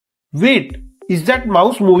Wait, is that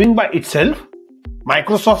mouse moving by itself?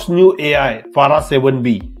 Microsoft's new AI, Fara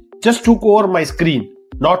 7B, just took over my screen,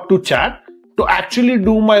 not to chat, to actually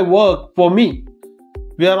do my work for me.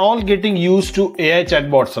 We are all getting used to AI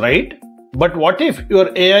chatbots, right? But what if your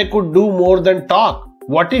AI could do more than talk?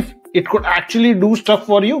 What if it could actually do stuff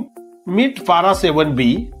for you? Meet Fara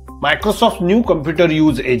 7B, Microsoft's new computer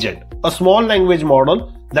use agent, a small language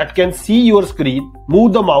model that can see your screen,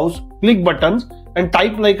 move the mouse, click buttons, and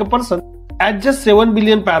type like a person. At just 7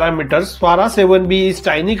 billion parameters, Fara 7B is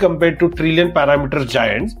tiny compared to trillion parameters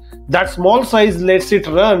giants. That small size lets it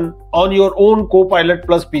run on your own Copilot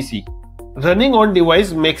Plus PC. Running on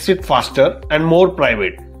device makes it faster and more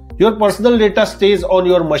private. Your personal data stays on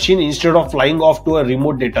your machine instead of flying off to a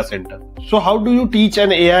remote data center. So how do you teach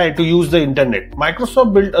an AI to use the internet?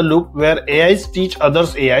 Microsoft built a loop where AIs teach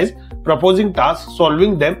others AIs, proposing tasks,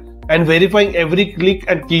 solving them, and verifying every click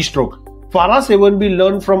and keystroke. Fara 7B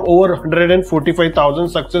learned from over 145,000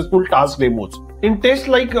 successful task demos. In tests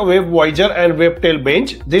like WebVoyager and WebTail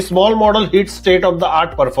Bench, this small model hits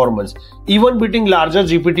state-of-the-art performance, even beating larger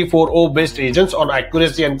GPT-4o based agents on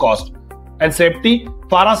accuracy and cost. And safety,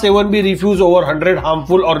 Fara 7B refuses over 100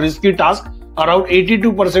 harmful or risky tasks around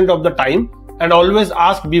 82% of the time and always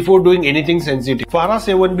asks before doing anything sensitive. Fara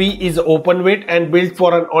 7B is open weight and built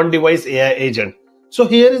for an on-device AI agent. So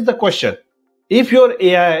here is the question. If your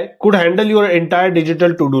AI could handle your entire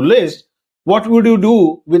digital to-do list, what would you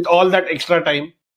do with all that extra time?